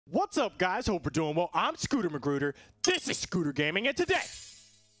What's up, guys? Hope you're doing well. I'm ScooterMagruder. This is ScooterGaming, and today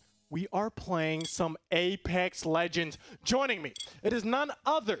we are playing some Apex Legends. Joining me, it is none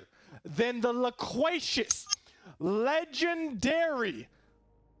other than the loquacious, legendary,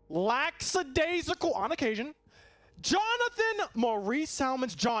 lackadaisical, on occasion, Jonathan Maurice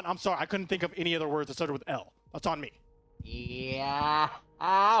Salmons. John, I'm sorry, I couldn't think of any other words that started with L. That's on me. Yeah.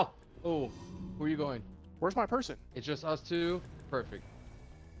 Ow. Oh, where are you going? Where's my person? It's just us two. Perfect.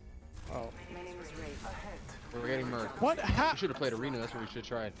 Oh. My name is Ray. We're getting murked. What We happened? should have played arena. That's what we should have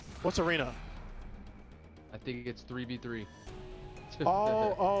tried. What's arena? I think it's 3v3.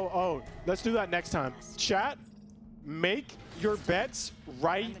 Oh. Let's do that next time. Chat, make your bets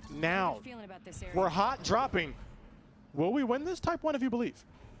right now. We're hot dropping. Will we win this? Type 1 if you believe.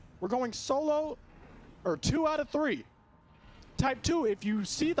 We're going solo or 2 out of 3. Type 2 if you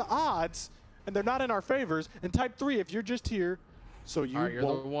see the odds and they're not in our favors. And type 3 if you're just here so you right,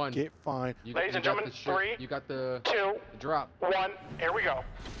 won't get fined. Ladies and gentlemen, 3, you got the 2, drop. 1, here we go.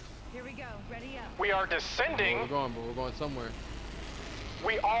 Here we go. Ready up. We are descending. We're going, but we're going somewhere.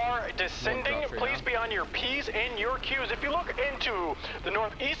 We are descending. Right Please now. be on your P's and your Q's. If you look into the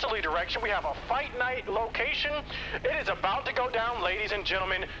northeasterly direction, we have a fight night location. It is about to go down, ladies and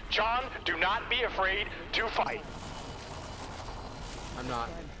gentlemen. John, do not be afraid to fight. I'm not.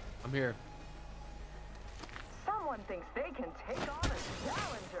 I'm here. Someone thinks they can take on a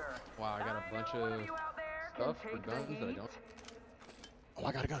challenger. Wow, I got a bunch One of you out there stuff can for take the guns that I heat. don't. Oh,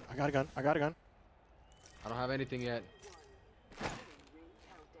 I got a gun. I got a gun. I got a gun. I don't have anything yet.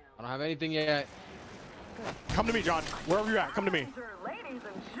 I don't have anything yet. Come to me, John. Wherever you're at, come to me. Ladies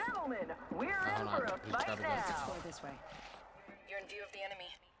and gentlemen, we're Hold in on, for a just fight grab a gun. now. Explore this way. You're in view of the enemy.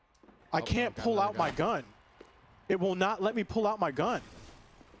 I Oh, can't got pull another out my gun. It will not let me pull out my gun.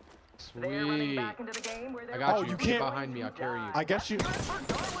 They're running Sweet. back into the game where I they're got Oh, you. you Get can't- behind me. I'll carry you. I guess you...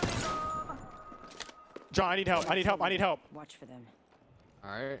 John, I need help. I need help. I need help. Watch for them. All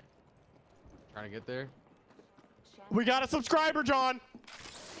right. Trying to get there. We got a subscriber, John.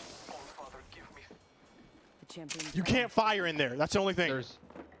 The champion. You can't fire in there. That's the only thing. There's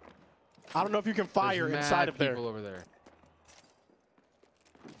I don't know if you can fire mad inside of there. people over there.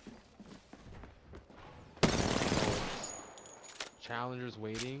 Challengers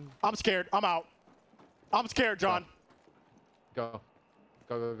waiting. I'm scared. I'm out. I'm scared, John. Go.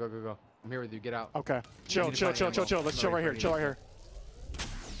 Go, go, go, go, go. I'm here with you. Get out. Okay. Chill. Let's chill right here. Chill right here.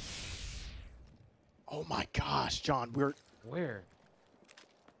 Oh my gosh, John. Where?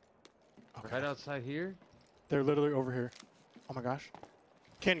 Okay. Right outside here? They're literally over here. Oh my gosh.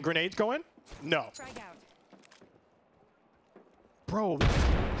 Can grenades go in? No. Frag out. Bro,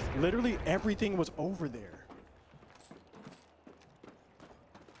 literally everything was over there.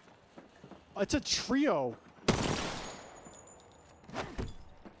 It's a trio.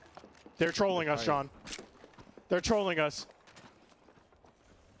 They're trolling us, John. They're trolling us.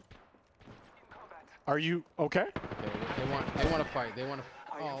 Are you okay? Okay, they want to fight. They want to.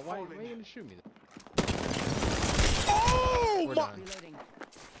 Oh, why are you gonna shoot me? Oh We're my! done. Reloading.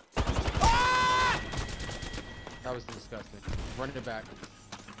 Ah! That was disgusting. Run it back.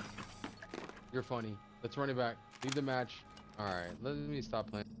 You're funny. Let's run it back. Leave the match. All right, let me stop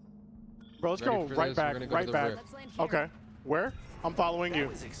playing. Bro, let's Ready go for right this? back. We're gonna go Right to the back. rift. Let's land here. Okay. Where? I'm following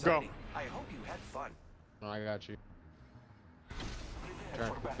you. Go. I hope you had fun. No, I got you.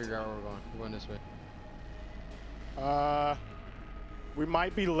 Trying to figure out where we're going. We're going this way. We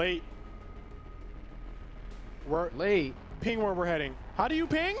might be late. We're Late. ping where we're heading. How do you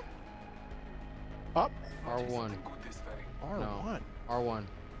ping? Up. R1. R1. No. R1.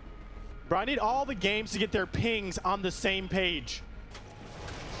 Bro, I need all the games to get their pings on the same page.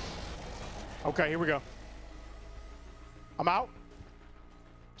 Okay, here we go. I'm out.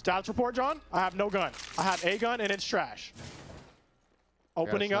 Status report, John. I have no gun. I have a gun and it's trash.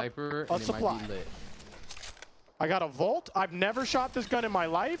 Opening up Sniper, a and it supply. might be lit. I got a Volt. I've never shot this gun in my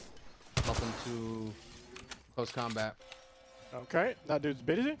life. Welcome to close combat. Okay, that dude's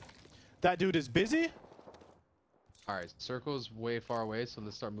busy. That dude is busy. All right, circle's way far away, so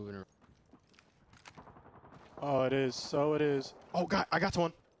let's start moving around. Oh, it is. So it is. Oh, God, I got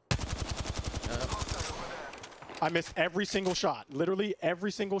one. I missed every single shot. Literally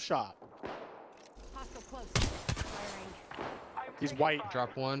every single shot. Hostile close. Firing. He's white.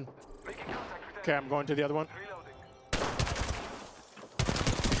 Drop one. Okay, I'm going to the other one.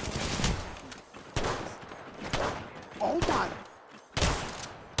 Oh my!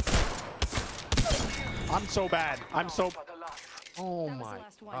 I'm so bad. I'm so... Oh That was my the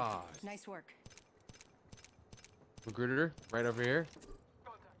last one. god. Nice work. Magruder, right over here.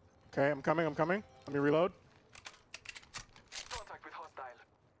 Okay, I'm coming. Let me reload.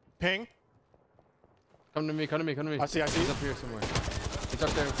 Ping. Come to me, come to me, come to me. I see, I see. He's up here somewhere. He's up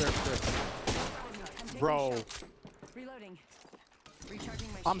there, up there, up there. I'm taking Bro. shots. Reloading. Recharging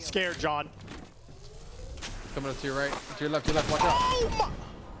my I'm shield. scared, John. Coming up to your right, to your left, watch out. Oh my.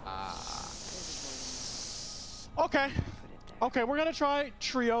 Ah. Okay. Okay, we're gonna try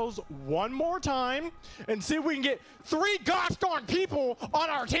trios one more time and see if we can get 3 gosh darn people on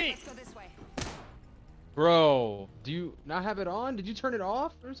our team. Let's go this way. Bro, do you not have it on? Did you turn it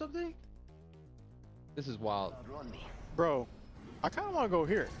off or something? This is wild. Bro, I kind of want to go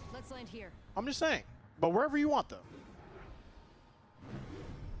here. Let's land here. I'm just saying, but wherever you want though.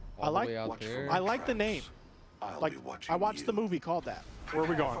 All I the like way out there. I like the name. Like I watched the movie called that. Where are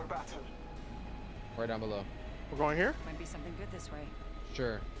we going? Right down below. We're going here? Might be something good this way.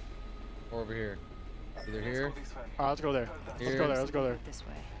 Sure. Or over here. Either here. All right, let's go there. Let's go there. Let's go there. This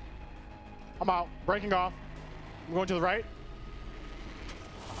way. I'm out. Breaking off. I'm going to the right.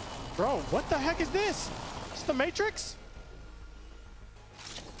 Bro, what the heck is this? It's the Matrix?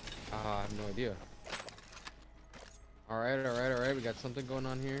 I have no idea. All right. We got something going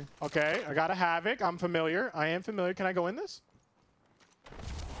on here. Okay, I got a Havoc. I'm familiar. I am familiar. Can I go in this?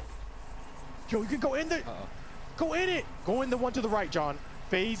 Yo, you can go in there. Uh-oh. Go in it. Go in the one to the right, John.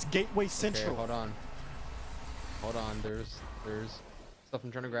 Phase Gateway Central. Okay, hold on. Hold on. There's stuff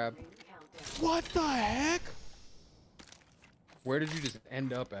I'm trying to grab. What the heck? Where did you just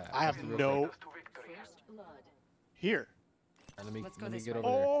end up at? I have Just real no. quick. Here. All right, Let's go let me this get way. over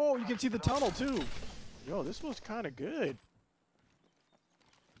there. Oh, you can see the tunnel too. Yo, this was kind of good.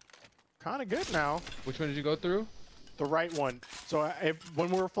 Kind of good now. Which one did you go through? The right one. So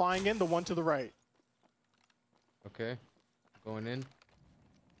when we were flying in, the one to the right. Okay. Going in.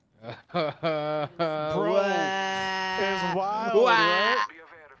 Bro, it's wild, right?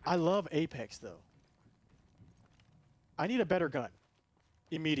 I love Apex though. I need a better gun.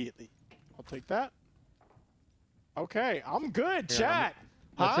 Immediately. I'll take that. Okay, I'm good, Here, chat.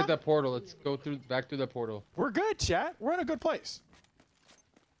 Let's Huh? take that portal. Let's go back through that portal. We're good, chat. We're in a good place.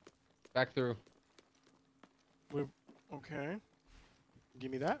 Back through. Okay.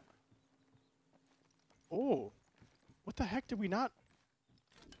 Give me that. Oh. What the heck did we not?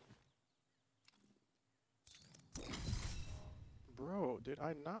 Bro, did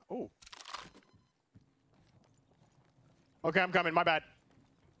I not? Oh. Okay, I'm coming. My bad.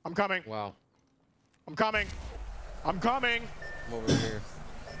 I'm coming. Wow. I'm coming. I'm coming. I'm over here.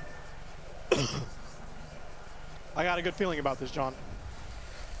 I got a good feeling about this, John.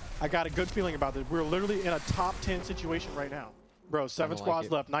 I got a good feeling about this. We're literally in a top 10 situation right now. Bro, 7 don't squads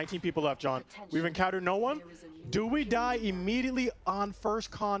like it. left, 19 people left, John. We've encountered no one. Do we die immediately on first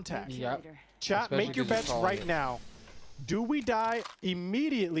contact? Yep. Chat, Especially make your 'cause you're bets calling right it. now. Do we die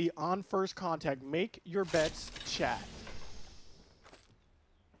immediately on first contact? Make your bets, chat.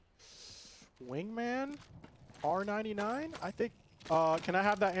 Wingman, R99. I think. Can I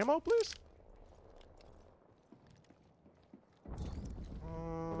have that ammo, please?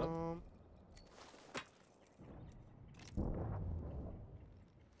 up?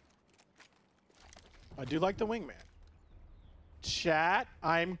 I do like the wingman. Chat,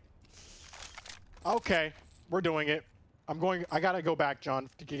 I'm okay. We're doing it. I'm going. I gotta go back, John,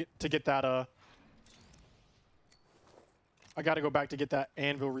 to get that. I gotta go back to get that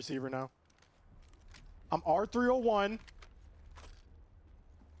anvil receiver now. I'm R301.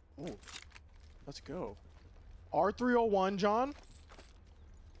 Oh, let's go. R301, John.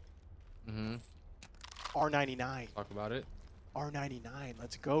 Mm-hmm. R99. Talk about it. R99.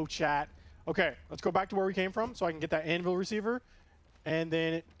 Let's go, chat. Okay, let's go back to where we came from so I can get that anvil receiver. And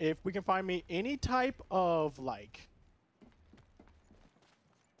then if we can find me any type of, like,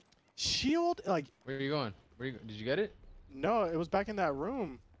 shield, like... Where are you going? Did you get it? No, it was back in that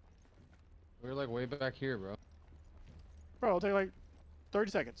room. We were like way back here, bro. Bro, it'll take like 30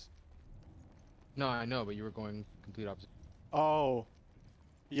 seconds. No, I know, but you were going complete opposite. Oh.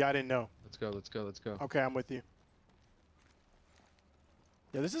 Yeah, I didn't know. Let's go, let's go, let's go. Okay, I'm with you.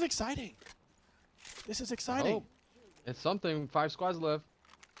 Yeah, this is exciting. This is exciting. Oh, it's something. 5 squads left.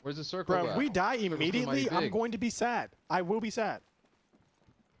 Where's the circle Bro, at? if we die Circle's too immediately, mighty I'm big. going to be sad. I will be sad.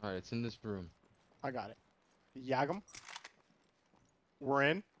 Alright, it's in this room. I got it. Yagam. We're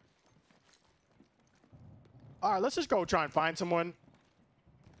in. Alright, let's just go try and find someone.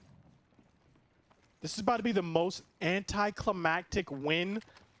 This is about to be the most anticlimactic win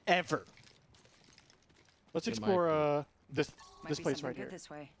ever. Let's It might explore this Might this be place something right good here. This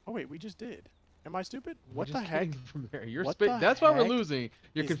way. Oh wait, we just did. Am I stupid? We What the just heck? came From there. You're What the That's why we're heck losing.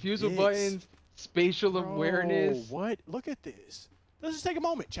 You're is confused with this? buttons, spatial Bro, awareness. what? Look at this. Let's just take a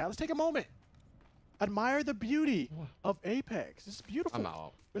moment, chat. Let's take a moment. Admire the beauty of Apex. This is beautiful. I'm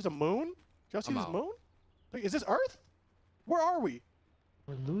out. There's a moon. Do y'all see I'm this out. moon? Wait, is this Earth? Where are we?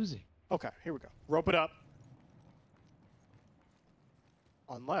 We're losing. Okay, here we go. Rope it up.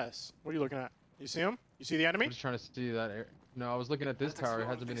 Unless, what are you looking at? You see him? You see the enemy? I'm just trying to see that. No, I was looking at this tower. It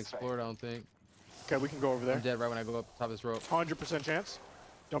hasn't been explored, I don't think. Okay, we can go over there. I'm dead right when I go up the top of this rope. 100% chance.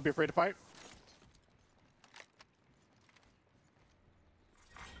 Don't be afraid to fight.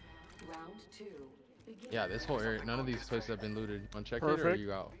 Round 2. Yeah, this whole area, none of these places have been looted. Want to check it or are Perfect.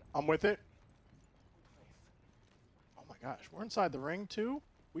 you out? I'm with it. Oh my gosh, we're inside the ring too.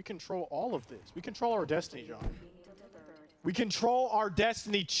 We control all of this. We control our destiny, John. We control our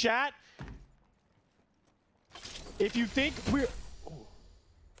destiny, chat. If you think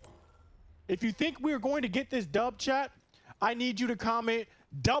we're going to get this dub, chat, I need you to comment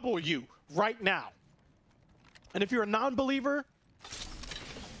W right now. And if you're a non-believer,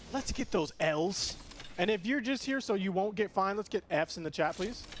 let's get those L's. And if you're just here so you won't get fined, let's get F's in the chat,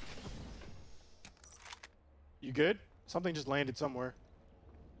 please. You good? Something just landed somewhere.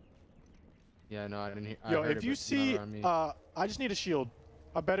 Yeah, no, I didn't hear. Yo, I heard if it, you but see, not around me. I just need a shield.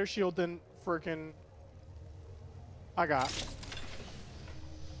 A better shield than frickin' I got.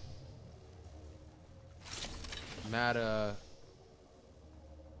 Mad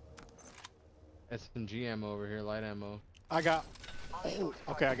SMG ammo over here, light ammo. I got. Oh,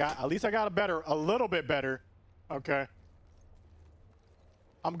 okay, at least I got a little bit better. Okay.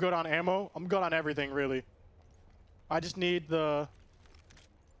 I'm good on ammo. I'm good on everything, really. I just need the.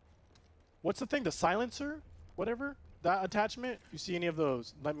 What's the thing? The silencer? Whatever? That attachment? You see any of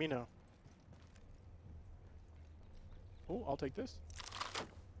those? Let me know. Oh, I'll take this.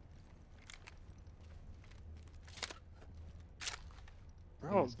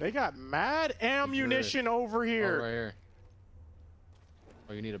 Bro, they got mad ammunition over here. Oh, right here.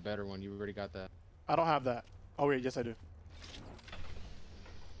 Oh, you need a better one. You already got that. I don't have that. Oh, wait, yes, I do.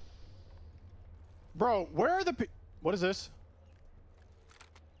 Bro, where are the what is this?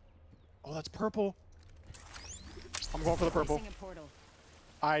 Oh, that's purple. I'm going for the purple.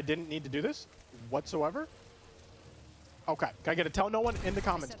 I didn't need to do this whatsoever. Okay, can I get a tell no one in the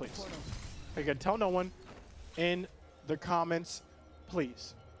comments, please? Can I get a tell no one in the comments,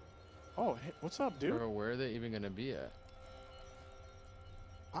 please? Oh, hey, what's up, dude? Bro, where are they even gonna be at?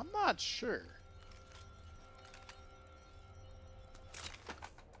 I'm not sure.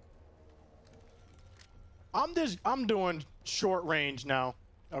 I'm doing short range now.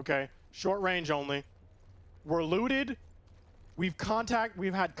 Okay, short range only. We're looted. We've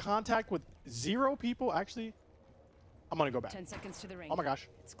had contact with 0 people. Actually, I'm gonna go back. 10 seconds to the ring. Oh my gosh,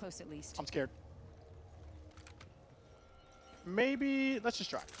 It's close at least. I'm scared. Maybe let's just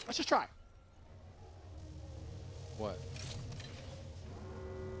try. Let's just try. What?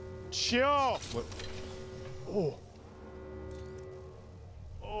 Chill. What? Oh.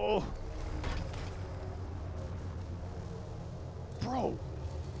 Oh. Bro.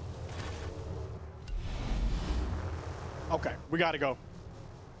 Okay, we gotta go.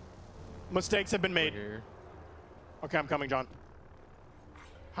 Mistakes have been made. Here. Okay, I'm coming, John.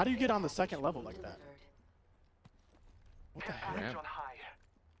 How do you get on the second level like that? What the heck? Ramp.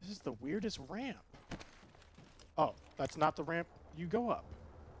 This is the weirdest ramp. Oh, that's not the ramp. You go up.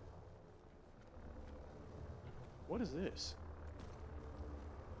 What is this?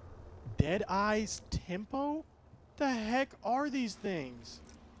 Dead Eyes Tempo? The heck are these things?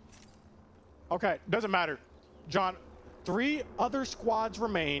 Okay, doesn't matter. John, 3 other squads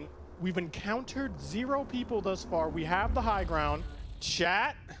remain. We've encountered 0 people thus far. We have the high ground.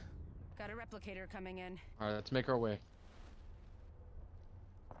 Chat. Got a replicator coming in. All right, let's make our way.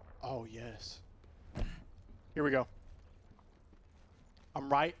 Oh, yes. Here we go. I'm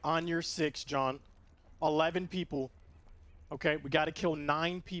right on your 6, John. 11 people. Okay, we got to kill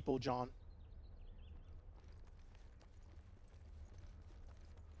 9 people, John.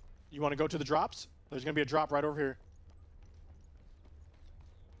 You want to go to the drops? There's going to be a drop right over here.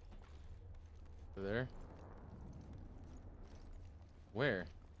 Over there. Where?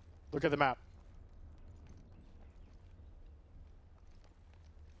 Look at the map.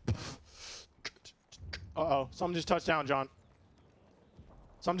 Uh-oh. Something just touched down, John.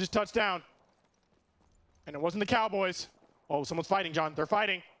 Something just touched down. And it wasn't the Cowboys. Oh, someone's fighting, John. They're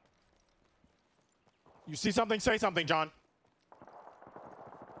fighting. You see something, say something, John.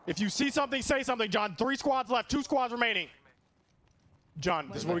 If you see something, say something, John. 3 squads left, 2 squads remaining. John,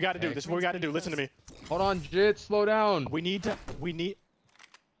 this is what we got to do. This is what we got to do. Listen to me. Hold on, Jit. Slow down. We need to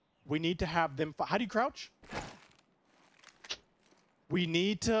have them. How do you crouch? We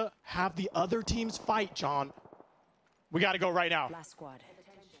need to have the other teams fight, John. We got to go right now. Last squad.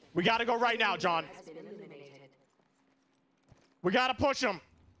 We gotta go right now, John. We gotta push them.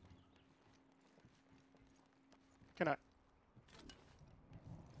 Can I?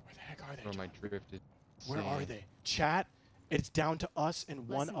 Where the heck are they? Where am I John? drifted? Where are they? Chat, it's down to us and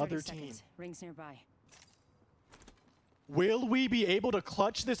Less one than 30 other seconds. team. Rings nearby. Will we be able to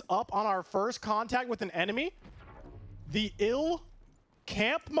clutch this up on our first contact with an enemy? The ill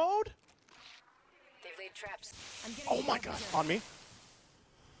camp mode? They've laid traps. I'm getting Oh my god, on me.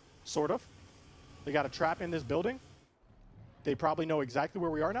 Sort of. They got a trap in this building. They probably know exactly where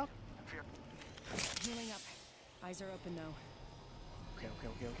we are now. Healing up. Eyes are open though.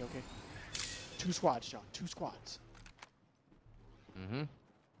 Okay. 2 squads, John. 2 squads. Mm-hmm.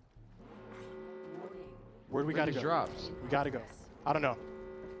 Where do we gotta go? Drops. We gotta go. I don't know.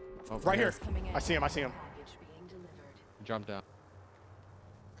 Oh, Right here. Coming in. I see him. Jump down.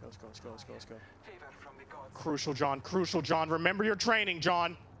 Let's go. Crucial, John. Remember your training,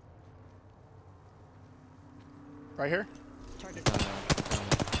 John. Right here. Target.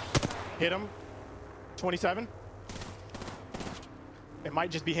 Hit him. 27. It might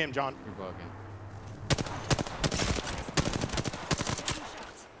just be him, John. You're bugging.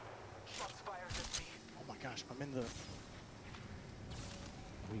 Oh my gosh, I'm in the...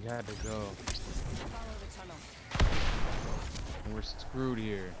 We had to go. Follow the tunnel. And we're screwed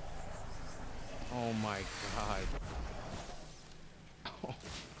here. Oh my god. Oh.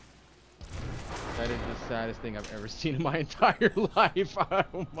 That is the saddest thing I've ever seen in my entire life.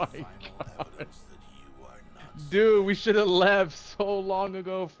 Oh my god. Dude, we should have left so long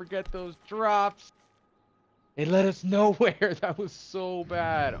ago. Forget those drops. It led us nowhere. That was so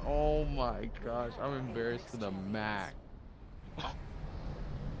bad. Oh my gosh. I'm embarrassed to the max.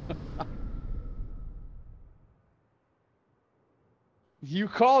 You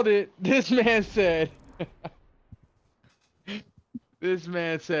called it. This man said. This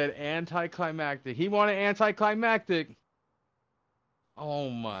man said anticlimactic. He wanted anticlimactic.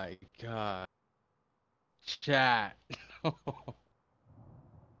 Oh my god. Chat.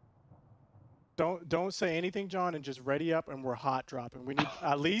 Don't say anything, John, and just ready up, and we're hot dropping. We need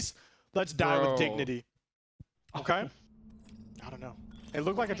at least let's die with dignity. Okay? I don't know. It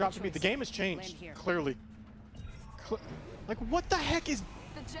looked like a drop to me. The game has changed clearly. Like what the heck is?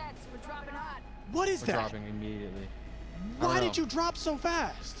 The jets. We're dropping hot. What is We're that? dropping immediately. Why did you drop so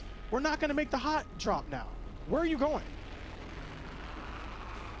fast? We're not gonna make the hot drop now. Where are you going?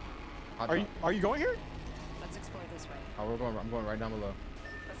 Are you going here? Let's explore this way. Oh, I'm going right down below.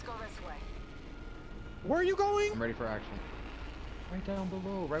 Let's go this way. Where are you going? I'm ready for action. Right down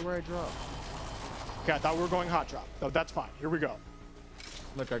below, right where I dropped. Okay, I thought we were going hot drop. So that's fine. Here we go.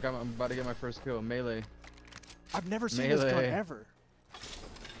 Look, I'm about to get my first kill. Melee. I've never seen this gun ever.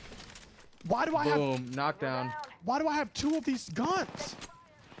 Why do I have? Boom, knockdown. Why do I have 2 of these guns?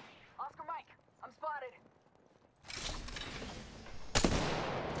 Oscar Mike, I'm spotted.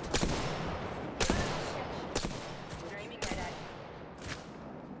 We're aiming right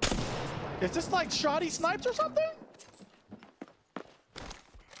at. Is this like shoddy snipes or something?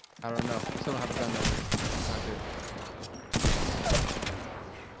 I don't know. Still don't have a gun though. Not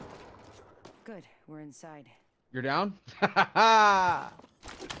good. Good. We're inside. You're down?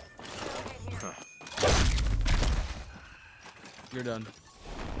 You're done.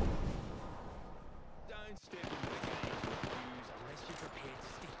 Don't step in the shoes unless you're prepared to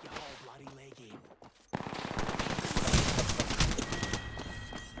stick your whole bloody leg in.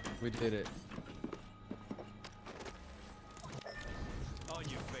 We did it. On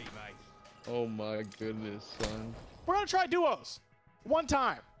your feet, mate. Oh my goodness, son. We're gonna try duos. One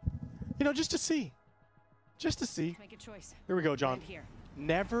time. You know, just to see. Just to see. Make a choice. Here we go, John. Right here.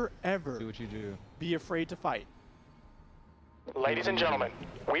 Never, ever Do what you do. be afraid to fight. Ladies and gentlemen,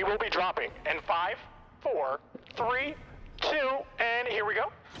 we will be dropping in 5, 4, 3, 2, and here we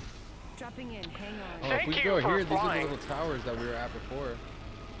go. Dropping in. Hang on. Oh, Thank if we you go for here, these are the flying. little towers that we were at before.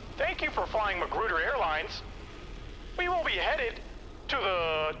 Thank you for flying Magruder Airlines. We will be headed to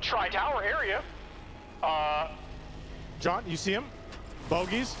the Tri-Tower area. John, you see him?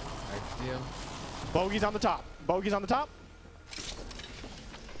 Bogeys. I see him. Bogeys on the top. Bogeys on the top.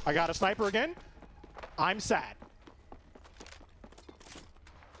 I got a sniper again. I'm sad.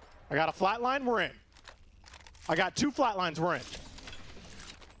 I got a flatline. We're in. I got 2 flatlines. We're in.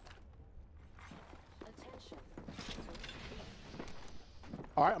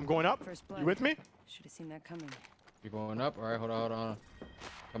 All right, I'm going up. First blood. You with me? Should have seen that coming. You're going up? Alright, hold on.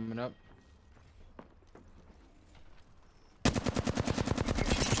 Coming up.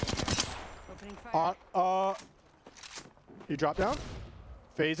 Opening fire. He dropped down.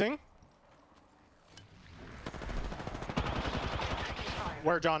 Phasing.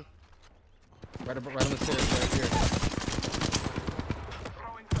 Where, John? Right on the stairs, right here.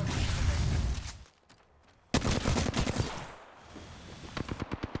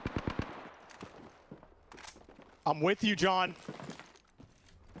 I'm with you, John.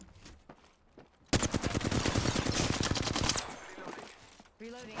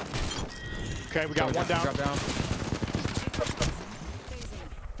 Reloading. Okay, we got one down. Drop down.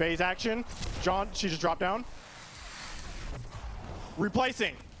 Phase action. John, she just dropped down.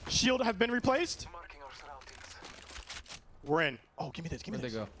 Replacing. Shield have been replaced. We're in. Oh, give me this. Give me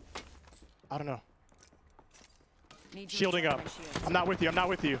Where'd this. they go? I don't know. Need to Shielding recharge up. my shields. I'm not with you. I'm not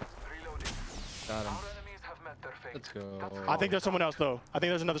with you. Got him. Let's go. I think there's someone else, though. I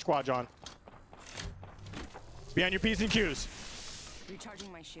think there's another squad, John. Behind your P's and Q's.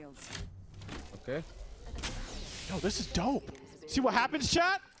 Recharging my shields. Okay. Yo, this is dope. See what happens,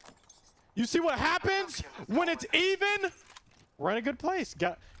 chat? You see what happens when it's even? We're in a good place.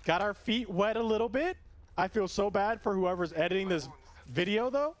 Got our feet wet a little bit. I feel so bad for whoever's editing this video,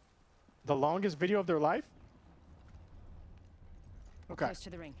 though. The longest video of their life. Okay. Close to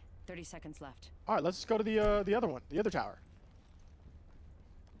the ring. 30 seconds left. All right, let's go to the other one, the other tower.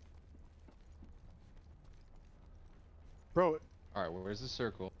 Bro. All right, where's the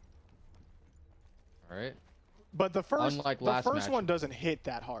circle? All right. But the first, Unlike the last first match. one doesn't hit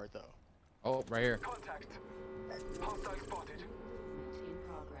that hard, though. Oh, right here. Contact. Hostile spotted. In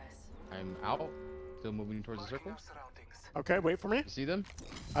progress. I'm out. Still moving towards the circle. Surroundings. Okay, wait for me. You see them?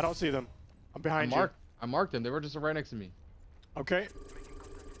 I don't see them. I'm behind I marked them. They were just right next to me. you. Okay.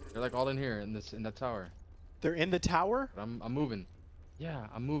 They're like all in here in that tower. They're in the tower? But I'm moving. Yeah,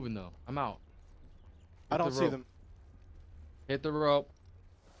 I'm moving though. I'm out. I Hit don't the see rope. them. Hit the rope.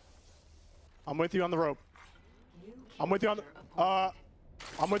 I'm with you on the rope. I'm with you on the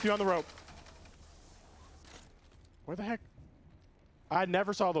I'm with you on the rope. Where the heck? I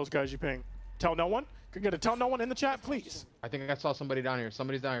never saw those guys you ping. Tell no one? Could get a tell no one in the chat, please. I think I saw somebody down here.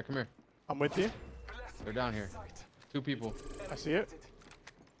 Somebody's down here. Come here. I'm with you. They're down here. 2 people. I see it.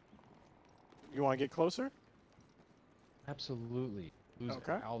 You want to get closer? Absolutely. Lose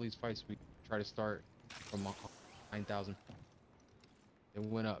Okay. all these fights we try to start from 9,000. It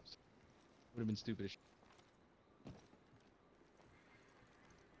went up. Would have been stupid as shit.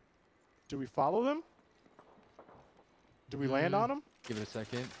 Do we follow them? Do we land on them? Give it a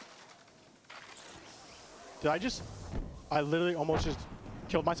second. Did I literally almost just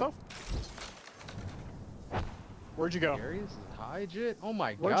killed myself? Where'd you go? Areas is high, Jit. Oh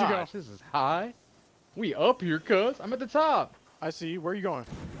my Where'd you go? gosh, this is high. We up here, cuz. I'm at the top. I see you. Where are you going?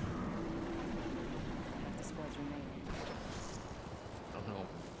 The squads remaining. I don't know.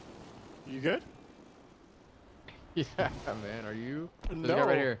 You good? Yeah, man. Are you? There's a No. guy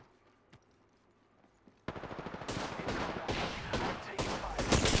right here.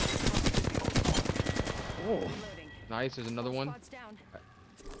 Oh. Reloading. Nice. There's another one. Squads down.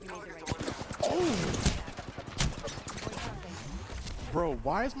 We made the right choice. Oh. Bro,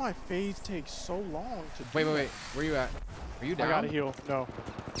 why does my phase take so long to Wait. do that? Where you at? Are you down? I gotta heal. No.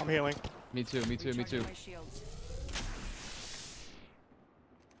 I'm healing. Me too. Recharging my shields.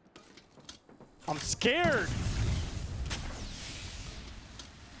 I'm scared.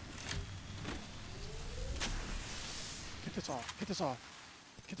 Get this off. Get this off.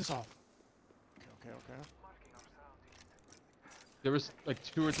 Get this off. Okay. There was like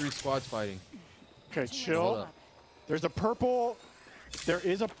 2 or 3 squads fighting. Okay, Hold chill. up. There's a purple. There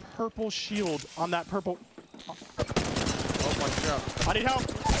is a purple shield on that purple. Oh my god. I need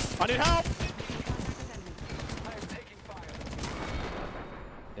help. I need help.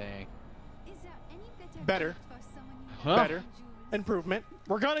 Dang. Better. Huh? Better. Improvement.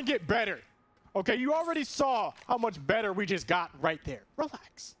 We're gonna get better. Okay, you already saw how much better we just got right there.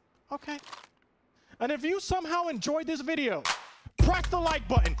 Relax. Okay. And if you somehow enjoyed this video, press the like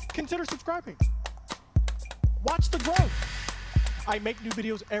button. Consider subscribing. Watch the growth. I make new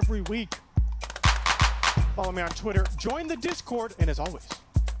videos every week. Follow me on Twitter. Join the Discord. And as always,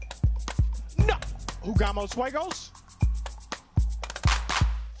 no Jugamos Juegos.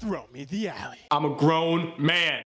 Throw me the alley. I'm a grown man.